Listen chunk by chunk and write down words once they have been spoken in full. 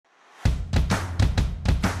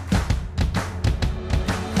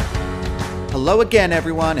Hello again,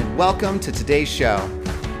 everyone, and welcome to today's show.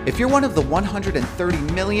 If you're one of the 130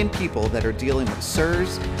 million people that are dealing with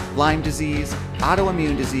SIRS, Lyme disease,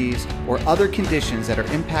 autoimmune disease, or other conditions that are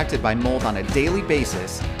impacted by mold on a daily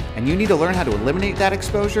basis, and you need to learn how to eliminate that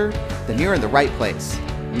exposure, then you're in the right place.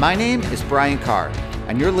 My name is Brian Carr,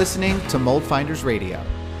 and you're listening to Mold Finders Radio.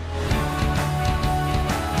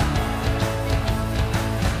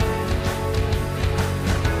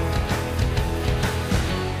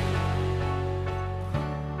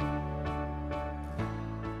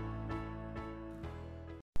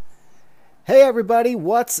 Hey everybody,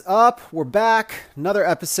 what's up? We're back, another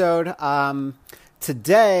episode.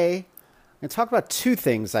 Today, I'm going to talk about two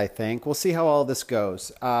things, I think. We'll see how all this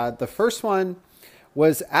goes. The first one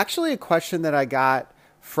was actually a question that I got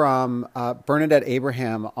from Bernadette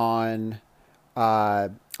Abraham on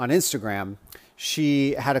Instagram.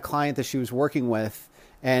 She had a client that she was working with,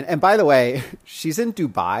 and by the way, she's in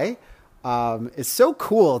Dubai. It's so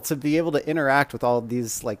cool to be able to interact with all of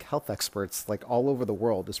these like health experts like all over the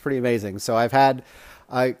world. It's pretty amazing. So I've had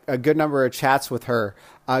a good number of chats with her.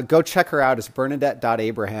 Go check her out. It's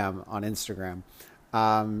Bernadette.Abraham on Instagram.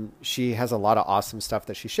 She has a lot of awesome stuff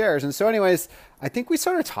that she shares. And so anyways, I think we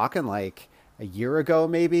started talking like a year ago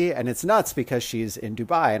maybe, and it's nuts because she's in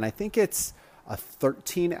Dubai, and I think it's a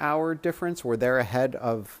 13-hour difference where they're ahead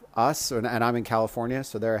of us, and I'm in California,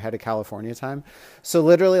 so they're ahead of California time. So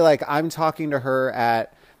literally, like, I'm talking to her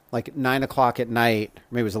at like 9 o'clock at night,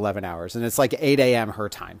 maybe it was 11 hours, and it's like 8 a.m. her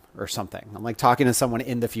time or something. I'm like talking to someone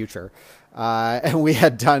in the future, and we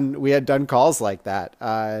had done calls like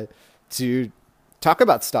that to talk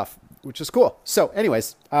about stuff, which is cool. So,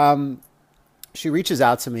 anyways, she reaches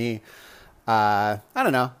out to me. I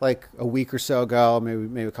don't know, like a week or so ago,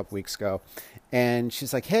 maybe a couple weeks ago. And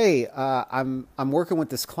she's like, hey, I'm working with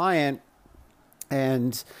this client,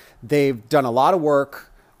 and they've done a lot of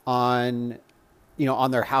work on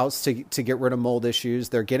their house to get rid of mold issues.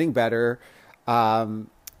 They're getting better. And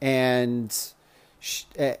then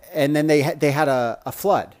they had a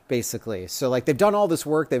flood basically. So like they've done all this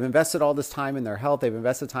work, they've invested all this time in their health. They've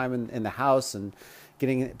invested time in the house and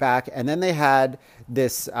getting it back. And then they had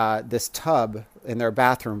this tub in their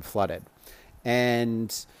bathroom flooded.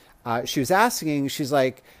 And she was asking, she's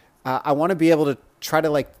like, I want to be able to try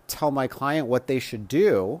to like tell my client what they should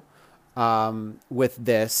do with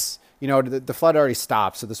this. The flood already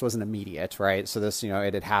stopped, so this wasn't immediate, right? So this,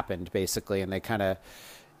 it had happened basically, and they kind of,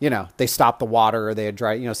 they stopped the water. They had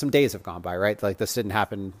dried, some days have gone by, right? Like this didn't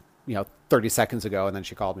happen, 30 seconds ago, and then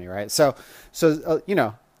she called me, right? So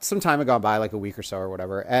some time had gone by, like a week or so or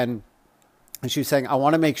whatever, and she was saying, I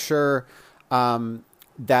want to make sure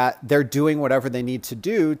that they're doing whatever they need to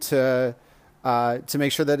do to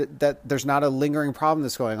make sure that there's not a lingering problem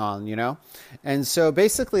that's going on, And so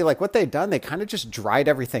basically like what they've done, they kind of just dried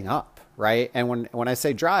everything up. Right. And when I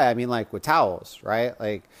say dry, I mean like with towels, right?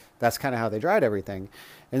 Like that's kind of how they dried everything.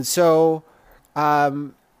 And so,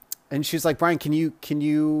 and she's like, Brian, can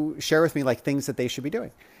you share with me like things that they should be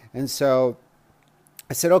doing? And so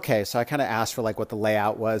I said, okay. So I kind of asked for like what the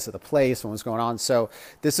layout was of the place and what was going on. So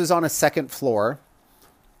this is on a second floor.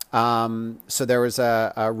 So there was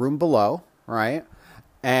a room below, right?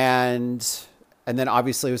 And then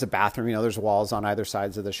obviously it was a bathroom, there's walls on either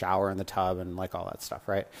sides of the shower and the tub and like all that stuff,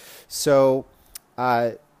 right? So,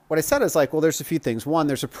 what I said is like, well, there's a few things. One,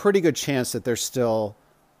 there's a pretty good chance that there's still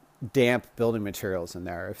damp building materials in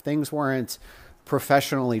there. If things weren't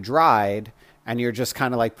professionally dried and you're just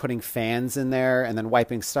kind of like putting fans in there and then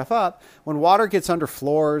wiping stuff up, when water gets under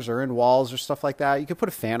floors or in walls or stuff like that, you could put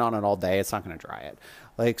a fan on it all day. It's not going to dry it.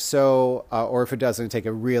 Like, so, or if it does, it's going to take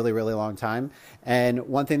a really, really long time. And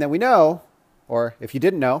one thing that we know, or if you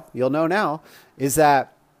didn't know, you'll know now, is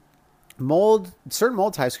that certain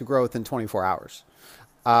mold types could grow within 24 hours.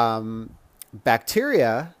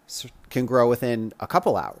 Bacteria can grow within a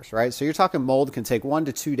couple hours, right? So you're talking mold can take 1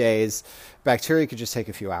 to 2 days. Bacteria could just take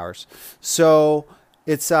a few hours. So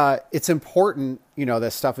it's important,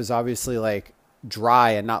 that stuff is obviously like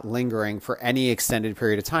dry and not lingering for any extended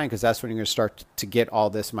period of time, because that's when you're going to start to get all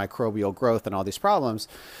this microbial growth and all these problems.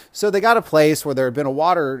 So they got a place where there had been a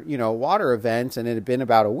water event, and it had been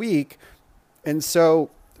about a week. And so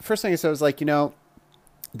the first thing I said was like,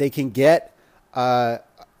 they can get a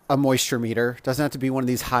moisture meter. It doesn't have to be one of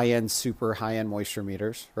these super high-end moisture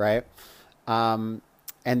meters, right?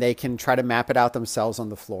 And they can try to map it out themselves on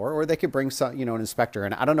the floor, or they could bring some, an inspector.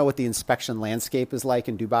 And I don't know what the inspection landscape is like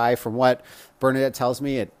in Dubai. From what Bernadette tells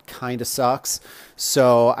me, it kind of sucks.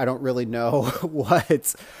 So I don't really know what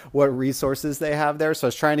resources they have there. So I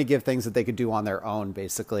was trying to give things that they could do on their own,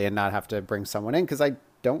 basically, and not have to bring someone in, because I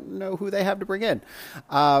don't know who they have to bring in.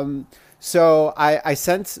 So I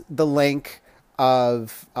sent the link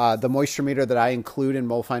of the moisture meter that I include in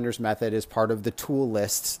Moldfinder's method is part of the tool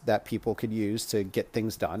lists that people could use to get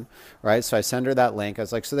things done, right? So I send her that link. I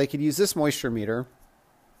was like, so they could use this moisture meter.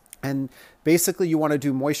 And basically you want to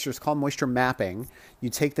do moisture, it's called moisture mapping. You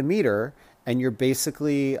take the meter and you're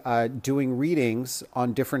basically doing readings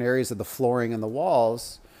on different areas of the flooring and the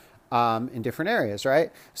walls in different areas,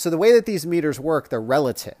 right? So the way that these meters work, they're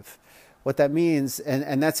relative. What that means,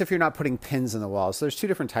 and that's if you're not putting pins in the walls. So there's two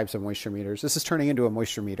different types of moisture meters. This is turning into a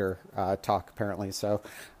moisture meter talk, apparently. So,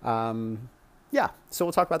 yeah, so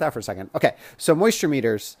we'll talk about that for a second. Okay, so moisture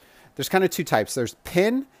meters, there's kind of two types. There's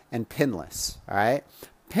pin and pinless, all right?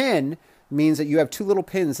 Pin means that you have two little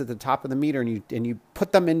pins at the top of the meter, and you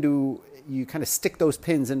put them into, you kind of stick those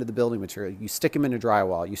pins into the building material. You stick them into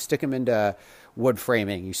drywall. You stick them into wood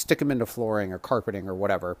framing. You stick them into flooring or carpeting or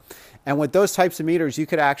whatever. And with those types of meters, you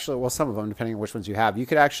could actually, well, some of them, depending on which ones you have, you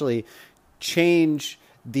could actually change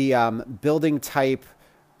the building type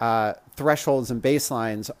thresholds and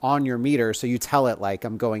baselines on your meter. So you tell it like,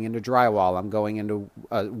 I'm going into drywall, I'm going into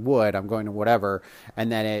wood, I'm going to whatever, and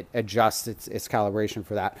then it adjusts its calibration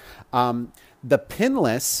for that. The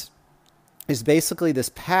pinless is basically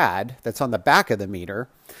this pad that's on the back of the meter,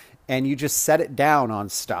 and you just set it down on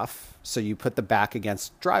stuff. So you put the back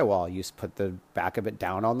against drywall, you put the back of it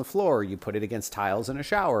down on the floor, you put it against tiles in a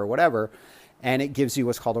shower or whatever, and it gives you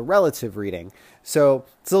what's called a relative reading. So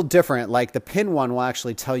it's a little different. Like the pin one will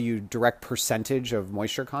actually tell you direct percentage of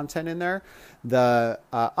moisture content in there. The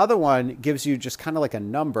other one gives you just kind of like a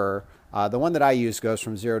number. The one that I use goes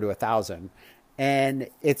from 0 to 1,000. And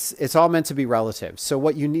it's all meant to be relative. So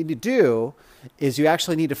what you need to do is you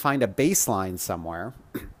actually need to find a baseline somewhere,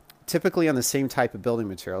 typically on the same type of building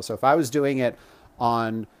material. So if I was doing it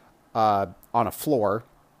on a floor,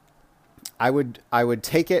 I would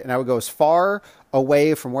take it and I would go as far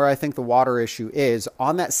away from where I think the water issue is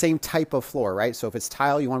on that same type of floor, right? So if it's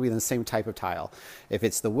tile, you want to be in the same type of tile. If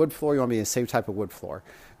it's the wood floor, you want to be in the same type of wood floor.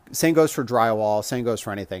 Same goes for drywall. Same goes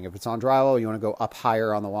for anything. If it's on drywall, you want to go up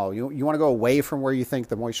higher on the wall. You want to go away from where you think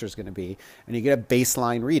the moisture is going to be, and you get a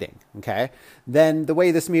baseline reading, okay? Then the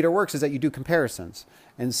way this meter works is that you do comparisons.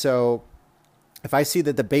 And so if I see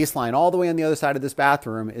that the baseline all the way on the other side of this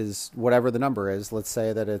bathroom is whatever the number is, let's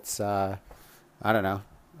say that it's, I don't know,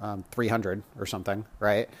 300 or something,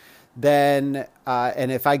 right? Then,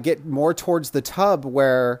 and if I get more towards the tub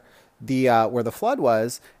where the flood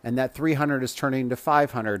was, and that 300 is turning to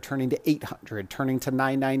 500, turning to 800, turning to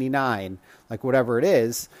 999, like whatever it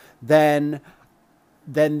is, then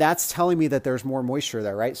that's telling me that there's more moisture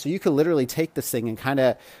there, right? So you could literally take this thing and kind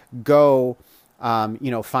of go,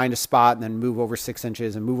 find a spot and then move over 6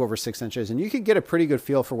 inches and move over 6 inches, and you could get a pretty good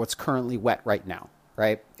feel for what's currently wet right now,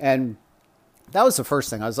 right? And that was the first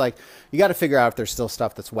thing. I was like, you got to figure out if there's still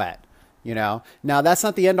stuff that's wet. Now that's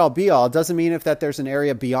not the end all be all. It doesn't mean if that there's an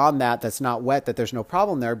area beyond that that's not wet, that there's no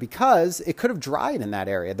problem there, because it could have dried in that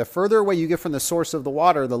area. The further away you get from the source of the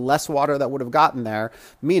water, the less water that would have gotten there,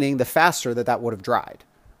 meaning the faster that would have dried,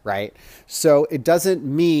 right? So it doesn't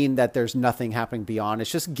mean that there's nothing happening beyond.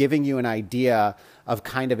 It's just giving you an idea of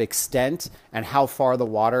kind of extent and how far the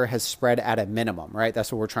water has spread at a minimum, right?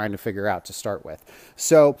 That's what we're trying to figure out to start with.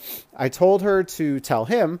 So I told her to tell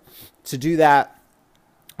him to do that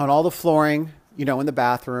on all the flooring, in the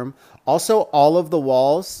bathroom. Also, all of the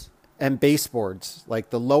walls and baseboards, like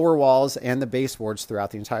the lower walls and the baseboards throughout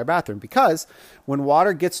the entire bathroom. Because when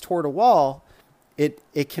water gets toward a wall,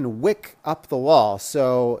 it can wick up the wall.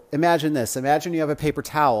 So imagine this. Imagine you have a paper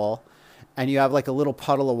towel and you have like a little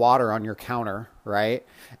puddle of water on your counter, right?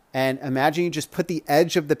 And imagine you just put the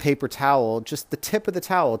edge of the paper towel, just the tip of the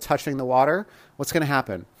towel touching the water. What's going to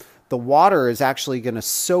happen? The water is actually going to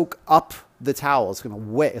soak up the towel. It's going to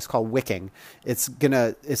wick. It's called wicking. It's going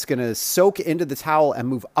to soak into the towel and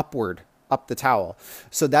move upward up the towel.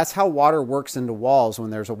 So that's how water works into walls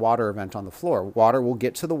when there's a water event on the floor. Water will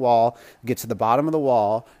get to the wall, get to the bottom of the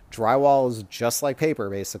wall. Drywall is just like paper,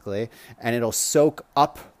 basically, and it'll soak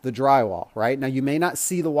up the drywall, right? Now, you may not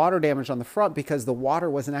see the water damage on the front because the water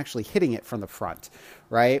wasn't actually hitting it from the front,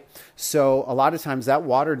 right? So a lot of times that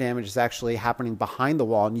water damage is actually happening behind the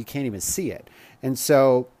wall and you can't even see it. And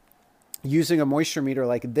so using a moisture meter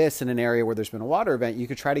like this in an area where there's been a water event, you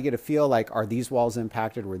could try to get a feel like, are these walls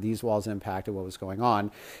impacted? Were these walls impacted? What was going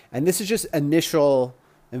on? And this is just initial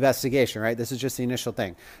investigation, right? This is just the initial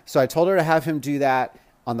thing. So I told her to have him do that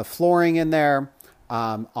on the flooring in there,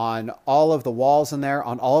 on all of the walls in there,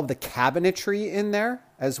 on all of the cabinetry in there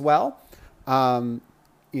as well.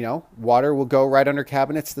 Water will go right under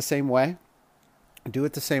cabinets the same way. Do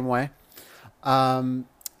it the same way.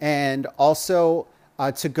 And also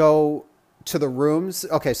to go to the rooms.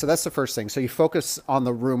 Okay, so that's the first thing. So you focus on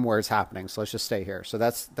the room where it's happening. So let's just stay here. So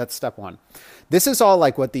that's step one. This is all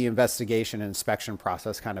like what the investigation and inspection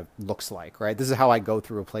process kind of looks like, right? This is how I go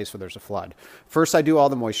through a place where there's a flood. First, I do all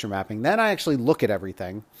the moisture mapping. Then I actually look at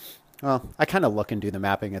everything. Well, I kind of look and do the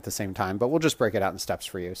mapping at the same time, but we'll just break it out in steps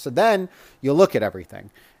for you. So then you look at everything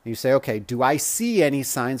and you say, okay, do I see any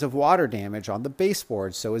signs of water damage on the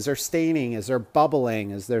baseboards? So is there staining? Is there bubbling?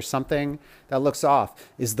 Is there something that looks off?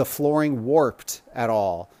 Is the flooring warped at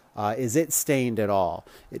all? Is it stained at all?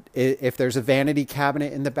 If there's a vanity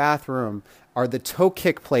cabinet in the bathroom, are the toe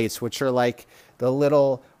kick plates, which are like the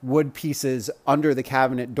little wood pieces under the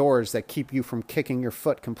cabinet doors that keep you from kicking your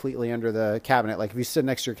foot completely under the cabinet. Like if you sit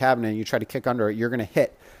next to your cabinet and you try to kick under it, you're going to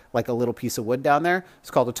hit like a little piece of wood down there. It's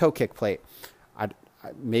called a toe kick plate.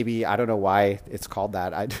 Maybe, I don't know why it's called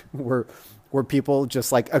that. Were people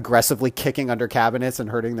just like aggressively kicking under cabinets and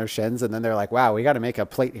hurting their shins? And then they're like, wow, we got to make a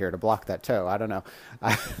plate here to block that toe. I don't know.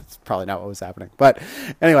 It's probably not what was happening. But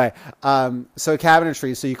anyway, so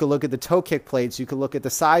cabinetry. So you could look at the toe kick plates. You could look at the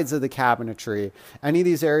sides of the cabinetry. Any of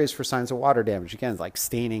these areas for signs of water damage. Again, like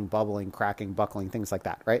staining, bubbling, cracking, buckling, things like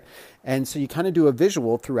that, right? And so you kind of do a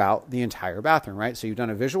visual throughout the entire bathroom, right? So you've done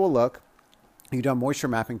a visual look. You've done moisture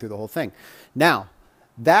mapping through the whole thing. Now,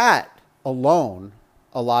 that alone,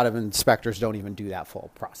 a lot of inspectors don't even do that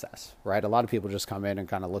full process, right? A lot of people just come in and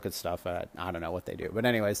kind of look at stuff. I don't know what they do, but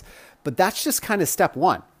anyways, but that's just kind of step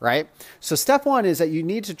one, right? So step one is that you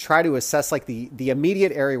need to try to assess like the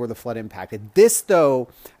immediate area where the flood impacted. This though,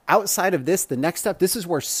 outside of this, the next step, this is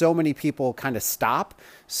where so many people kind of stop.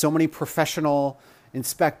 So many professional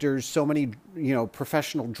inspectors, so many,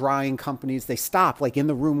 professional drying companies, they stop like in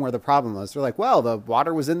the room where the problem was. They're like, well, the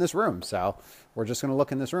water was in this room, so we're just going to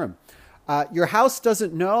look in this room. Your house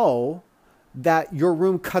doesn't know that your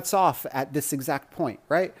room cuts off at this exact point,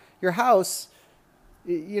 right? Your house,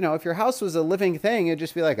 if your house was a living thing, it'd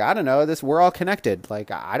just be like, I don't know, we're all connected. Like,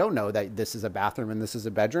 I don't know that this is a bathroom and this is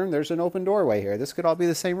a bedroom. There's an open doorway here. This could all be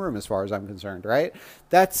the same room as far as I'm concerned, right?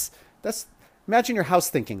 That's imagine your house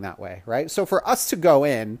thinking that way, right? So for us to go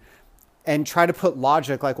in and try to put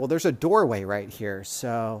logic like, well, there's a doorway right here,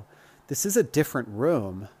 so this is a different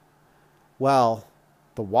room. Well,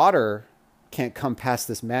 the water can't come past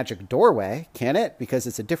this magic doorway, can it? Because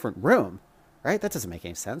it's a different room, right? That doesn't make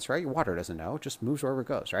any sense, right? Your water doesn't know. It just moves wherever it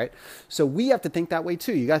goes, right? So we have to think that way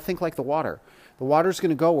too. You got to think like the water. The water's going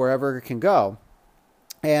to go wherever it can go.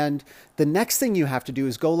 And the next thing you have to do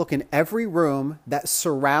is go look in every room that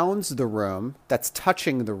surrounds the room, that's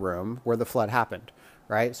touching the room where the flood happened,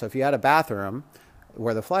 right? So if you had a bathroom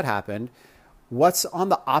where the flood happened, what's on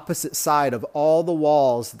the opposite side of all the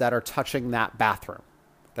walls that are touching that bathroom?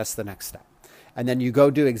 That's the next step. And then you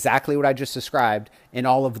go do exactly what I just described in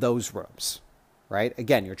all of those rooms, right?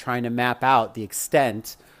 Again, you're trying to map out the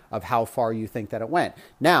extent of how far you think that it went.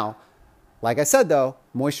 Now, like I said, though,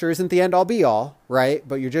 moisture isn't the end all be all, right?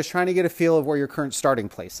 But you're just trying to get a feel of where your current starting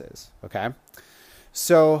place is, okay?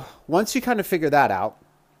 So once you kind of figure that out,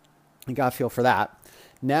 you got a feel for that.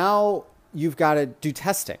 Now you've got to do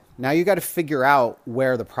testing. Now you got to figure out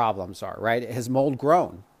where the problems are, right? Has mold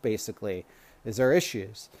grown, basically? Is there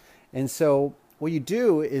issues? And so what you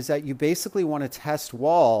do is that you basically want to test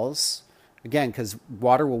walls, again, because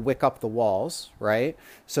water will wick up the walls, right?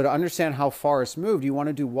 So to understand how far it's moved, you want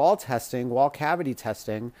to do wall testing, wall cavity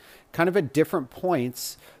testing, kind of at different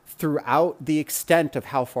points throughout the extent of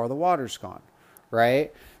how far the water's gone,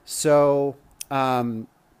 right? So,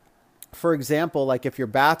 for example, like if your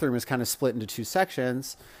bathroom is kind of split into two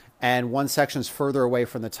sections, and one section's further away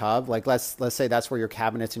from the tub, like let's say that's where your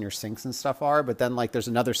cabinets and your sinks and stuff are, but then like there's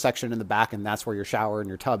another section in the back and that's where your shower and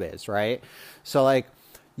your tub is, right? So like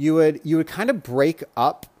you would kind of break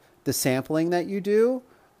up the sampling that you do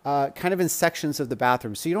kind of in sections of the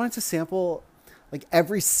bathroom. So you don't have to sample like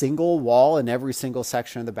every single wall in every single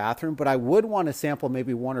section of the bathroom, but I would want to sample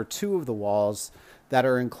maybe one or two of the walls that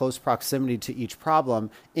are in close proximity to each problem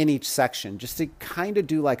in each section, just to kind of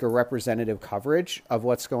do like a representative coverage of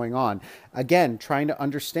what's going on. Again, trying to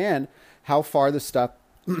understand how far the stuff,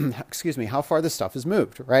 how far the stuff is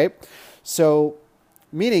moved, right? So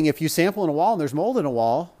meaning if you sample in a wall and there's mold in a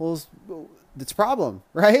wall, well, it's a problem,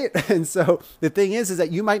 right? And so the thing is that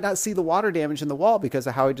you might not see the water damage in the wall because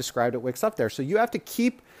of how I described it wicks up there. So you have to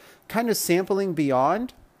keep kind of sampling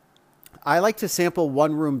beyond. I like to sample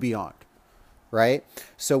one room beyond. Right?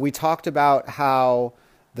 So we talked about how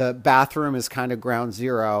the bathroom is kind of ground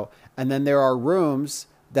zero, and then there are rooms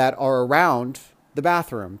that are around the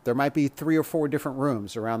bathroom. There might be 3 or 4 different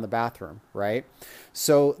rooms around the bathroom, right?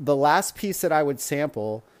 So the last piece that I would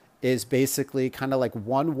sample is basically kind of like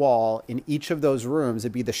one wall in each of those rooms.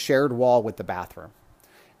 It'd be the shared wall with the bathroom.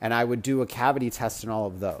 and I would do a cavity test in all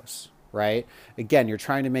of those, right? Again, you're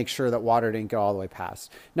trying to make sure that water didn't go all the way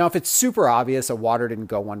past. Now, if it's super obvious that water didn't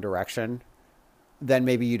go one direction, then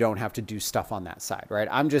maybe you don't have to do stuff on that side, right?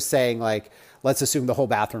 I'm just saying, like, let's assume the whole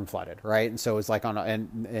bathroom flooded, right? And so it's like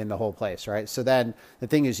in the whole place, right? So then the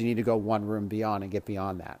thing is, you need to go one room beyond and get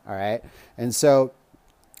beyond that, all right? And so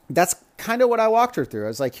that's kind of what I walked her through. I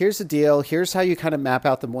was like, here's the deal. Here's how you kind of map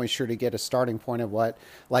out the moisture to get a starting point of what,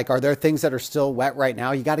 like, are there things that are still wet right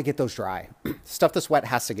now? You got to get those dry. Stuff that's wet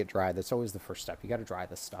has to get dry. That's always the first step. You got to dry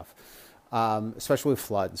this stuff, especially with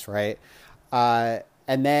floods, right?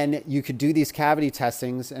 And then you could do these cavity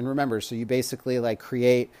testings. And remember, so you basically like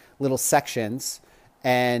create little sections,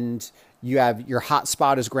 and you have your hot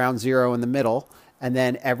spot is ground zero in the middle. And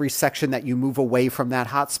then every section that you move away from that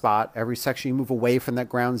hot spot, every section you move away from that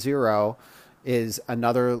ground zero is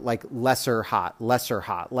another like lesser hot,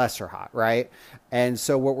 right? And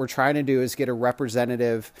so what we're trying to do is get a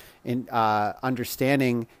representative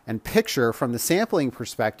understanding and picture from the sampling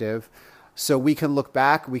perspective. So we can look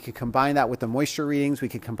back, we can combine that with the moisture readings, we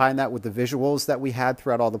can combine that with the visuals that we had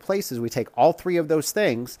throughout all the places. We take all three of those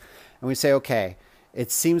things and we say, okay, it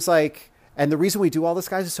seems like, and the reason we do all this,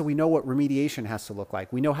 guys, is so we know what remediation has to look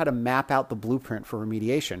like. We know how to map out the blueprint for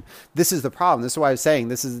remediation. This is the problem. This is why I was saying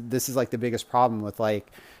this is like the biggest problem with like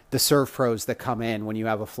the serve pros that come in when you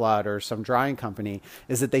have a flood or some drying company,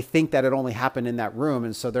 is that they think that it only happened in that room.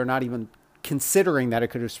 And so they're not even considering that it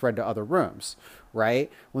could have spread to other rooms,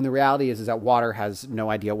 right? When the reality is that water has no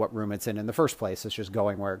idea what room it's in the first place. It's just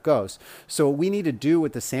going where it goes. So what we need to do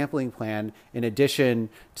with the sampling plan, in addition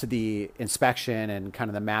to the inspection and kind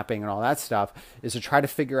of the mapping and all that stuff, is to try to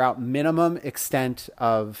figure out minimum extent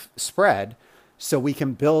of spread so we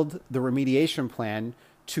can build the remediation plan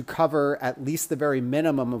to cover at least the very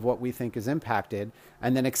minimum of what we think is impacted,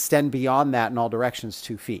 and then extend beyond that in all directions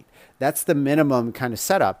 2 feet. That's the minimum kind of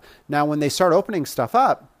setup. Now, when they start opening stuff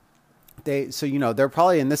up, they're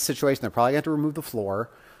probably in this situation, they're probably going to remove the floor,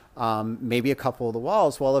 maybe a couple of the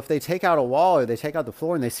walls. Well, if they take out a wall or they take out the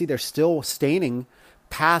floor and they see they're still staining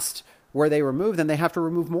past where they remove, then they have to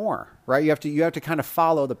remove more, right? You have to kind of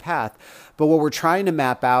follow the path. But what we're trying to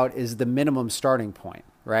map out is the minimum starting point,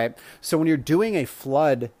 right? So when you're doing a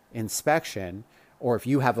flood inspection, or if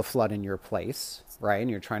you have a flood in your place, right,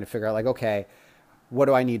 and you're trying to figure out like, okay, what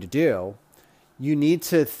do I need to do? You need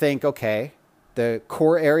to think, okay, the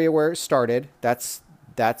core area where it started, that's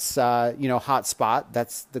hot spot,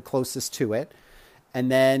 that's the closest to it.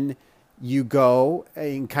 And then you go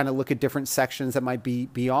and kind of look at different sections that might be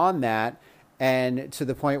beyond that, and to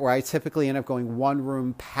the point where I typically end up going one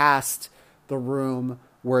room past the room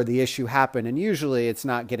where the issue happened. And usually it's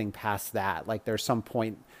not getting past that. Like there's some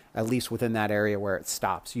point, at least within that area, where it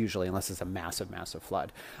stops, usually, unless it's a massive, massive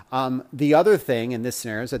flood. The other thing in this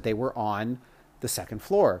scenario is that they were on the second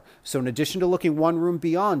floor. So in addition to looking one room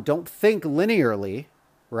beyond, don't think linearly,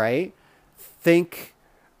 right? So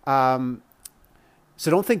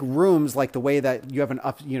don't think rooms like the way that you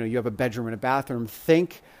have you have a bedroom and a bathroom.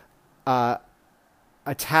 Think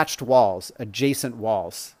attached walls, adjacent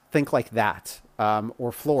walls. Think like that,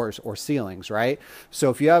 or floors or ceilings, right? So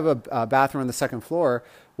if you have a bathroom on the second floor,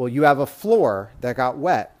 well, you have a floor that got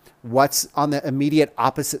wet. What's on the immediate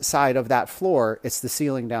opposite side of that floor? It's the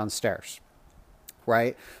ceiling downstairs,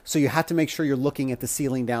 right? So you have to make sure you're looking at the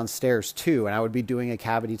ceiling downstairs too. And I would be doing a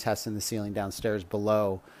cavity test in the ceiling downstairs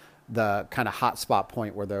below the kind of hot spot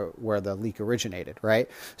point where the leak originated, right?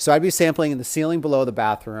 So I'd be sampling in the ceiling below the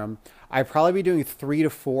bathroom. I'd probably be doing 3 to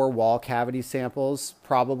 4 wall cavity samples,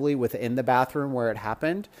 probably within the bathroom where it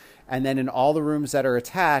happened. And then in all the rooms that are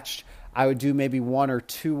attached, I would do maybe 1 or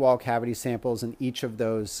 2 wall cavity samples in each of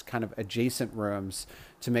those kind of adjacent rooms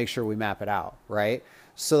to make sure we map it out, right?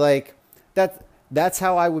 So like that's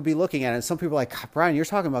how I would be looking at it. And some people are like, Brian, you're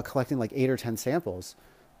talking about collecting like 8 or 10 samples.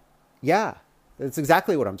 Yeah. That's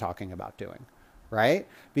exactly what I'm talking about doing, right?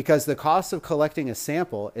 Because the cost of collecting a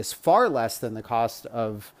sample is far less than the cost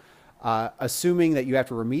of assuming that you have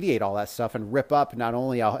to remediate all that stuff and rip up not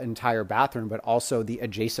only an entire bathroom, but also the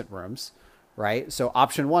adjacent rooms, right? So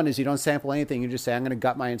option 1 is you don't sample anything. You just say, I'm going to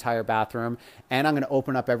gut my entire bathroom and I'm going to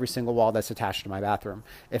open up every single wall that's attached to my bathroom.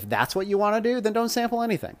 If that's what you want to do, then don't sample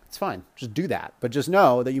anything. It's fine. Just do that. But just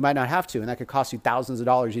know that you might not have to, and that could cost you thousands of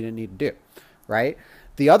dollars you didn't need to do, right?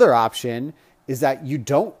 The other option is that you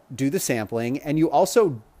don't do the sampling, and you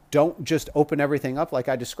also don't just open everything up like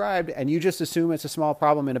I described, and you just assume it's a small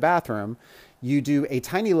problem in a bathroom. You do a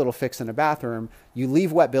tiny little fix in a bathroom. You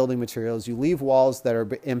leave wet building materials. You leave walls that are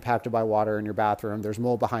impacted by water in your bathroom. There's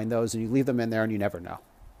mold behind those, and you leave them in there, and you never know,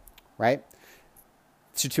 right?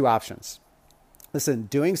 It's your 2 options. Listen,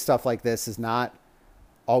 doing stuff like this is not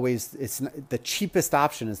always, the cheapest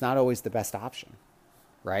option is not always the best option,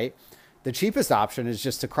 right? The cheapest option is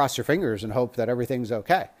just to cross your fingers and hope that everything's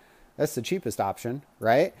okay. That's the cheapest option,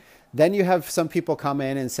 right? Then you have some people come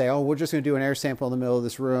in and say, oh, we're just going to do an air sample in the middle of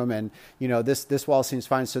this room. And, this wall seems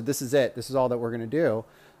fine. So this is it. This is all that we're going to do.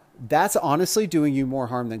 That's honestly doing you more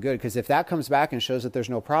harm than good. Because if that comes back and shows that there's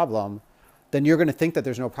no problem, then you're going to think that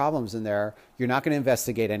there's no problems in there. You're not going to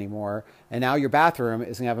investigate anymore. And now your bathroom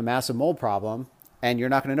is going to have a massive mold problem and you're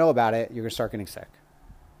not going to know about it. You're going to start getting sick,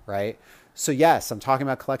 right? So yes, I'm talking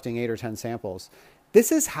about collecting 8 or 10 samples.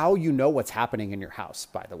 This is how you know what's happening in your house,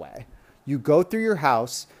 by the way. You go through your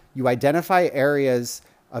house, you identify areas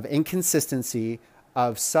of inconsistency,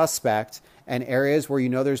 of suspect, and areas where you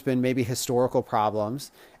know there's been maybe historical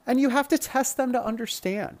problems, and you have to test them to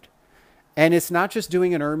understand. And it's not just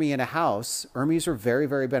doing an ERMI in a house. ERMIs are very,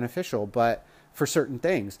 very beneficial, but for certain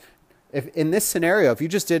things. If in this scenario, if you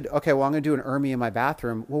just did, okay, well, I'm going to do an ERMI in my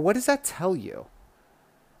bathroom, well, what does that tell you?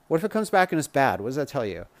 What if it comes back and it's bad? What does that tell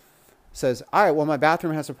you? It says, all right, well, my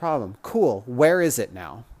bathroom has a problem. Cool. Where is it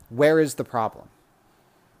now? Where is the problem?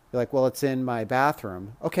 You're like, well, it's in my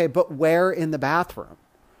bathroom. Okay, but where in the bathroom?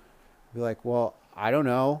 You're like, well, I don't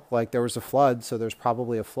know. Like there was a flood, so there's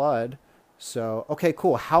probably a flood. So, okay,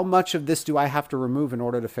 cool. How much of this do I have to remove in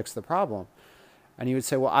order to fix the problem? And you would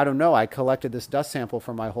say, well, I don't know. I collected this dust sample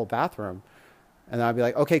from my whole bathroom. And then I'd be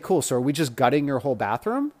like, okay, cool. So are we just gutting your whole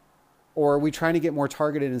bathroom? Or are we trying to get more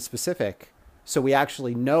targeted and specific so we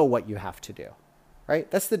actually know what you have to do,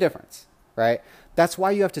 right? That's the difference, right? That's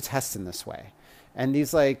why you have to test in this way. And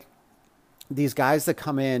these guys that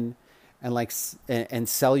come in and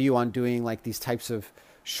sell you on doing like these types of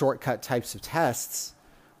shortcut types of tests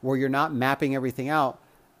where you're not mapping everything out,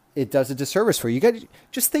 it does a disservice for you. You got to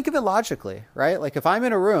just think of it logically, right? Like if I'm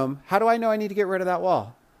in a room, how do I know I need to get rid of that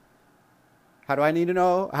wall? How do I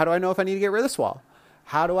know if I need to get rid of this wall?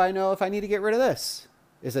 How do I know if I need to get rid of this?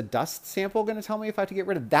 Is a dust sample going to tell me if I have to get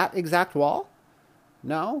rid of that exact wall?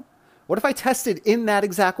 No. What if I tested in that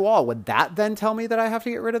exact wall? Would that then tell me that I have to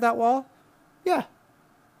get rid of that wall? Yeah.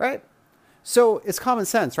 Right? So it's common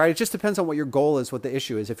sense, right? It just depends on what your goal is, what the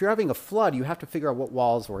issue is. If you're having a flood, you have to figure out what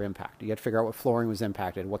walls were impacted. You have to figure out what flooring was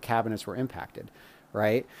impacted, what cabinets were impacted,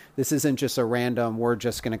 right? This isn't just a random, we're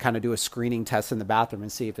just going to kind of do a screening test in the bathroom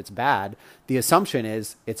and see if it's bad. The assumption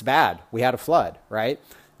is it's bad. We had a flood, right?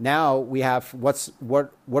 Now we have what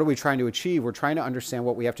are we trying to achieve? We're trying to understand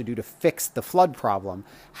what we have to do to fix the flood problem.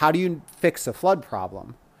 How do you fix a flood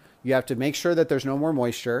problem? You have to make sure that there's no more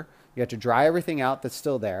moisture. You have to dry everything out that's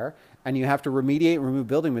still there. And you have to remediate and remove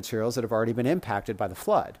building materials that have already been impacted by the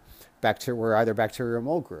flood. Where either bacteria or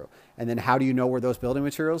mold grew. And then how do you know where those building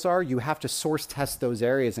materials are? You have to source test those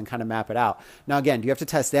areas and kind of map it out. Now, again, do you have to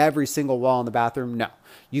test every single wall in the bathroom? No.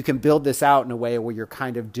 You can build this out in a way where you're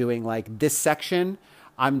kind of doing like this section,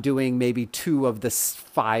 I'm doing maybe 2 of the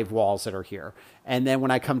 5 walls that are here. And then when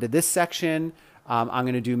I come to this section, I'm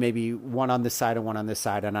going to do maybe 1 on this side and 1 on this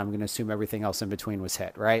side, and I'm going to assume everything else in between was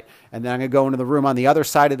hit, right? And then I'm going to go into the room on the other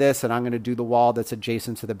side of this, and I'm going to do the wall that's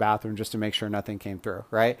adjacent to the bathroom just to make sure nothing came through,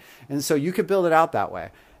 right? And so you could build it out that way,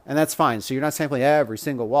 and that's fine. So you're not sampling every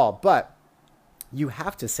single wall, but you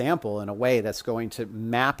have to sample in a way that's going to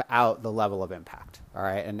map out the level of impact, all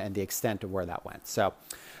right, and the extent of where that went. So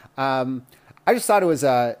I just thought it was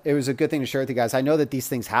a good thing to share with you guys. I know that these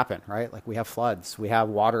things happen, right? Like we have floods, we have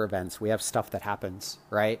water events, we have stuff that happens,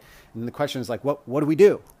 right? And the question is like, what do we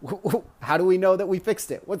do? How do we know that we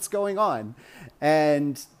fixed it? What's going on?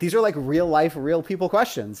 And these are like real life, real people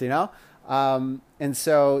questions, you know? And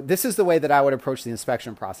so this is the way that I would approach the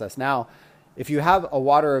inspection process. Now, if you have a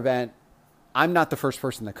water event, I'm not the first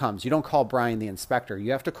person that comes. You don't call Brian the inspector.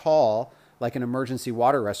 You have to call like an emergency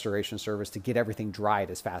water restoration service to get everything dried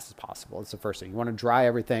as fast as possible. It's the first thing. You want to dry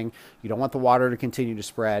everything. You don't want the water to continue to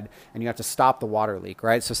spread, and you have to stop the water leak,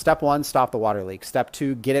 right? So step 1, stop the water leak. Step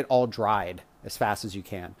 2, get it all dried as fast as you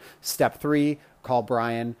can. Step 3, call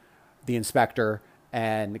Brian, the inspector,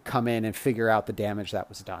 and come in and figure out the damage that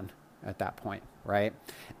was done at that point, right?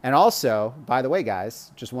 And also, by the way,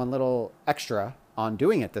 guys, just one little extra on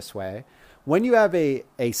doing it this way. When you have a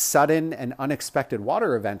sudden and unexpected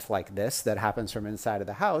water event like this that happens from inside of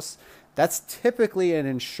the house, that's typically an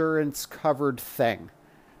insurance covered thing,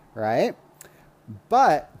 right?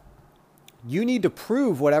 But you need to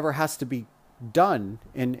prove whatever has to be done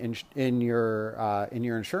in your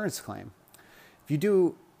insurance claim. If you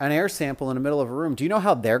do an air sample in the middle of a room, do you know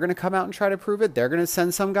how they're going to come out and try to prove it? They're going to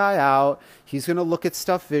send some guy out. He's going to look at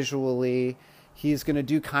stuff visually. He's going to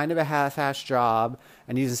do kind of a half-assed job,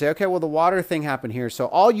 and he's going to say, okay, well, the water thing happened here. So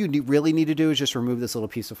all you really need to do is just remove this little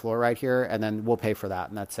piece of floor right here, and then we'll pay for that,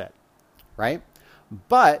 and that's it, right?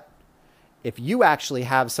 But if you actually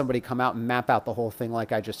have somebody come out and map out the whole thing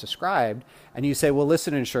like I just described, and you say, well,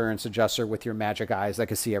 listen, insurance adjuster with your magic eyes that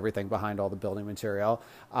can see everything behind all the building material.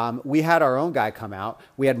 We had our own guy come out.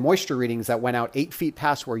 We had moisture readings that went out 8 feet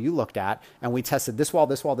past where you looked at, and we tested this wall,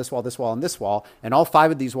 this wall, this wall, this wall, and this wall, and all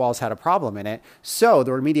 5 of these walls had a problem in it. So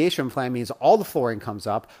the remediation plan means all the flooring comes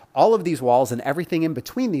up, all of these walls and everything in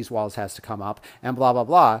between these walls has to come up, and blah, blah,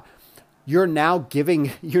 blah. You're now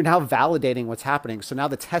validating what's happening. So now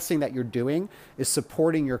the testing that you're doing is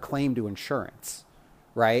supporting your claim to insurance,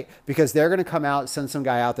 right? Because they're going to come out, send some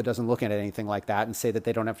guy out that doesn't look at anything like that and say that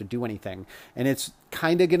they don't have to do anything. And it's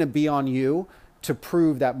kind of going to be on you to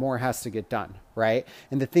prove that more has to get done, right?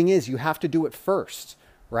 And the thing is, you have to do it first,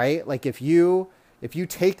 right? Like if you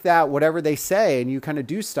take that, whatever they say, and you kind of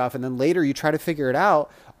do stuff, and then later you try to figure it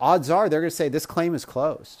out, odds are they're going to say, this claim is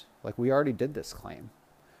closed. Like, we already did this claim.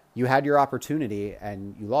 You had your opportunity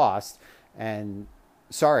and you lost. And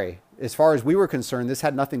sorry, as far as we were concerned, this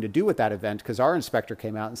had nothing to do with that event because our inspector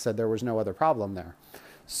came out and said there was no other problem there.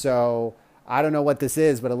 So I don't know what this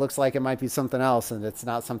is, but it looks like it might be something else, and it's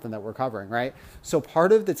not something that we're covering, right? So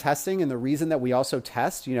part of the testing, and the reason that we also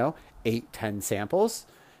test, 8, 10 samples,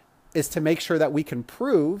 is to make sure that we can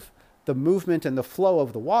prove the movement and the flow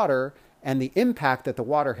of the water and the impact that the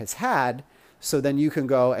water has had. So then you can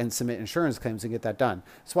go and submit insurance claims and get that done.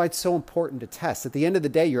 That's why it's so important to test. At the end of the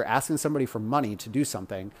day, you're asking somebody for money to do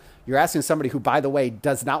something. You're asking somebody who, by the way,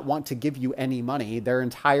 does not want to give you any money. Their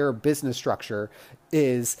entire business structure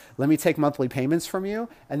is, let me take monthly payments from you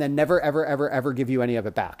and then never, ever, ever, ever give you any of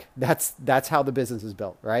it back. That's how the business is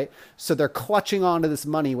built, right? So they're clutching onto this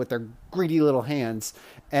money with their greedy little hands,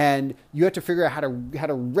 and you have to figure out how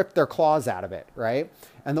to rip their claws out of it, right?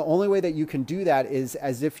 And the only way that you can do that is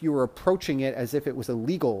as if you were approaching it as if it was a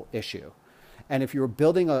legal issue. And if you were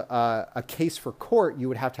building a case for court, you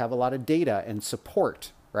would have to have a lot of data and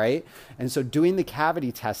support, right? And so doing the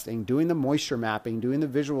cavity testing, doing the moisture mapping, doing the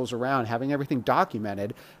visuals around, having everything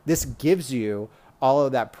documented, this gives you all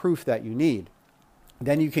of that proof that you need.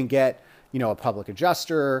 Then you can get, a public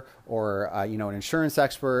adjuster or, an insurance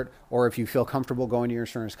expert, or if you feel comfortable going to your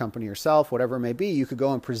insurance company yourself, whatever it may be, you could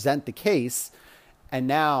go and present the case. And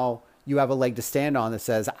now you have a leg to stand on that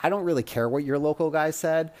says, I don't really care what your local guy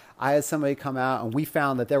said. I had somebody come out and we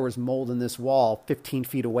found that there was mold in this wall 15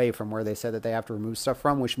 feet away from where they said that they have to remove stuff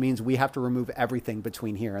from, which means we have to remove everything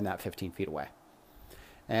between here and that 15 feet away.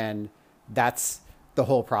 And that's the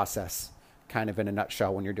whole process kind of in a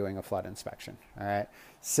nutshell when you're doing a flood inspection. All right.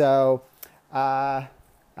 So, I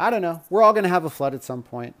don't know. We're all going to have a flood at some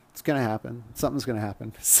point. It's going to happen. Something's going to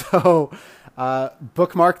happen. So,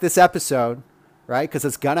 bookmark this episode. Right? Because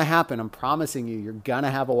it's going to happen. I'm promising you, you're going to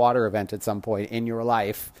have a water event at some point in your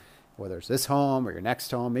life, whether it's this home or your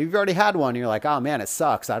next home. Maybe you've already had one and you're like, oh man, it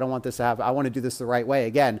sucks. I don't want this to happen. I want to do this the right way.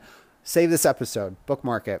 Again, save this episode,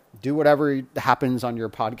 bookmark it, do whatever happens on your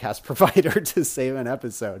podcast provider to save an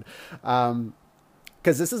episode.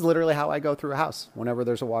 Because this is literally how I go through a house whenever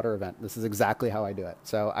there's a water event. This is exactly how I do it.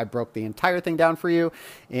 So I broke the entire thing down for you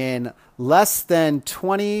in less than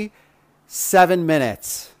 27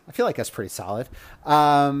 minutes. I feel like that's pretty solid.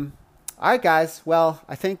 All right, guys. Well,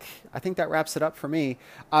 I think that wraps it up for me.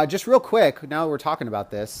 Just real quick, now we're talking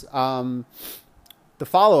about this. The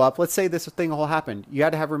follow-up, let's say this thing all happened. You had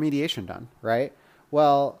to have remediation done, right?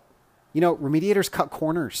 Well, remediators cut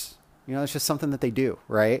corners. It's just something that they do,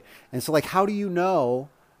 right? And so, how do you know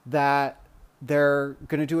that they're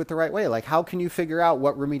going to do it the right way? How can you figure out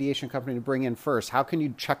what remediation company to bring in first? How can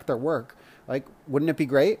you check their work? Wouldn't it be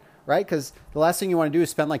great? Right? Because the last thing you want to do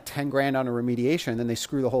is spend 10 grand on a remediation, and then they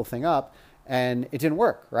screw the whole thing up and it didn't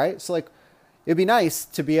work. Right? So it'd be nice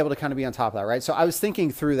to be able to kind of be on top of that. Right? So I was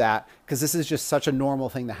thinking through that because this is just such a normal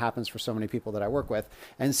thing that happens for so many people that I work with.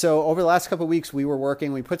 And so over the last couple of weeks, we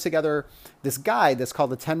put together this guide that's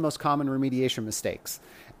called the 10 most common remediation mistakes.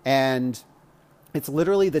 And it's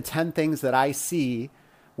literally the 10 things that I see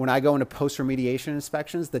when I go into post-remediation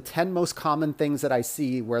inspections, the 10 most common things that I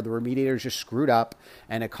see where the remediators just screwed up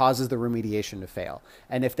and it causes the remediation to fail.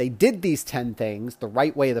 And if they did these 10 things the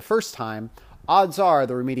right way the first time, odds are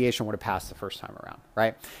the remediation would have passed the first time around,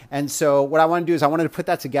 right? And so what I want to do is I wanted to put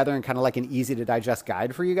that together in kind of an easy to digest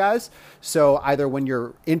guide for you guys. So either when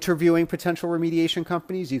you're interviewing potential remediation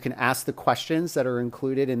companies, you can ask the questions that are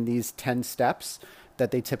included in these 10 steps that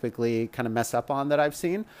they typically kind of mess up on that I've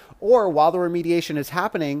seen. Or while the remediation is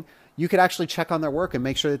happening, you could actually check on their work and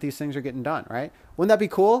make sure that these things are getting done, right? Wouldn't that be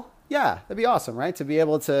cool? Yeah, that'd be awesome, right? To be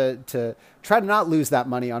able to try to not lose that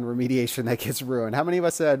money on remediation that gets ruined. How many of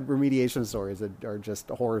us had remediation stories that are just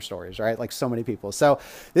horror stories, right? So many people. So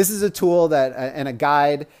this is a tool and a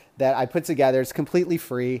guide that I put together. It's completely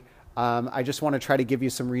free. I just want to try to give you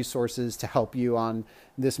some resources to help you on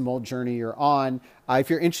this mold journey you're on. If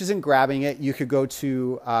you're interested in grabbing it, you could go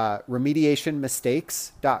to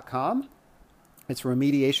remediationmistakes.com. It's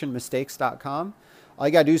remediationmistakes.com. All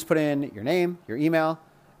you got to do is put in your name, your email,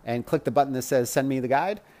 and click the button that says send me the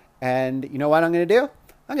guide. And you know what I'm going to do?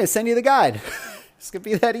 I'm going to send you the guide. It's going to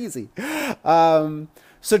be that easy.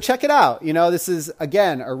 So check it out. This is,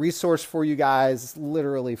 again, a resource for you guys,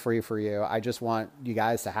 literally free for you. I just want you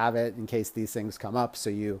guys to have it in case these things come up,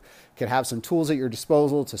 so you can have some tools at your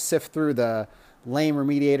disposal to sift through the lame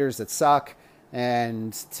remediators that suck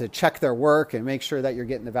and to check their work and make sure that you're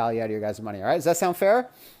getting the value out of your guys' money. All right. Does that sound fair?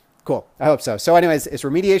 Cool. I hope so. So anyways, it's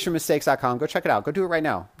remediationmistakes.com. Go check it out. Go do it right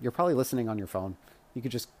now. You're probably listening on your phone. You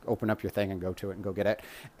could just open up your thing and go to it and go get it.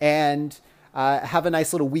 And have a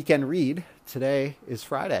nice little weekend read. Today is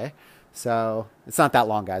Friday, so it's not that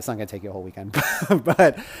long, guys. It's not going to take you a whole weekend.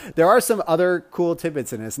 But there are some other cool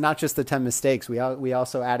tidbits in it. It's not just the 10 mistakes. We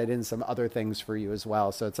also added in some other things for you as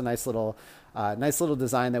well. So it's a nice little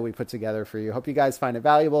design that we put together for you. Hope you guys find it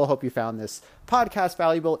valuable. Hope you found this podcast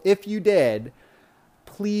valuable. If you did,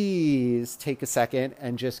 please take a second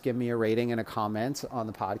and just give me a rating and a comment on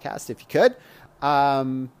the podcast if you could.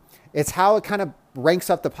 It's how it kind of ranks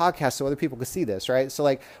up the podcast so other people can see this, right? So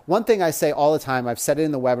like one thing I say all the time, I've said it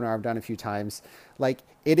in the webinar I've done a few times, like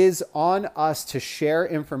it is on us to share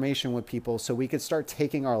information with people so we could start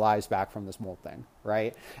taking our lives back from this mold thing,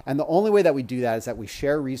 right? And the only way that we do that is that we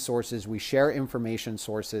share resources, we share information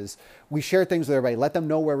sources, we share things with everybody, let them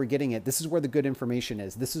know where we're getting it. This is where the good information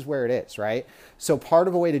is. This is where it is, right? So part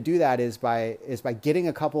of a way to do that is by getting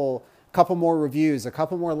a couple more reviews, a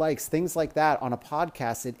couple more likes, things like that on a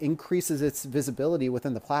podcast. It increases its visibility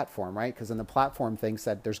within the platform, right? Because then the platform thinks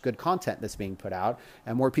that there's good content that's being put out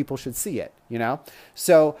and more people should see it,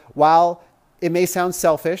 So while it may sound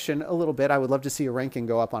selfish and a little bit, I would love to see a ranking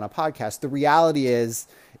go up on a podcast. The reality is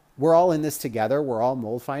we're all in this together. We're all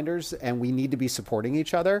mold finders and we need to be supporting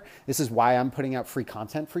each other. This is why I'm putting out free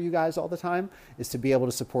content for you guys all the time, is to be able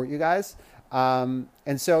to support you guys. And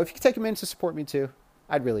so if you could take a minute to support me too,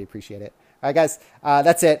 I'd really appreciate it. All right, guys,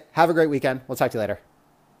 that's it. Have a great weekend. We'll talk to you later.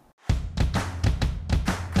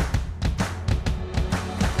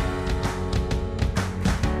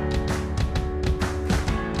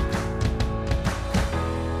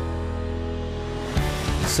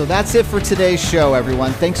 So that's it for today's show,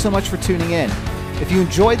 everyone. Thanks so much for tuning in. If you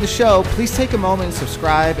enjoyed the show, please take a moment and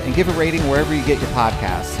subscribe and give a rating wherever you get your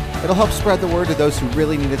podcasts. It'll help spread the word to those who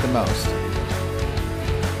really need it the most.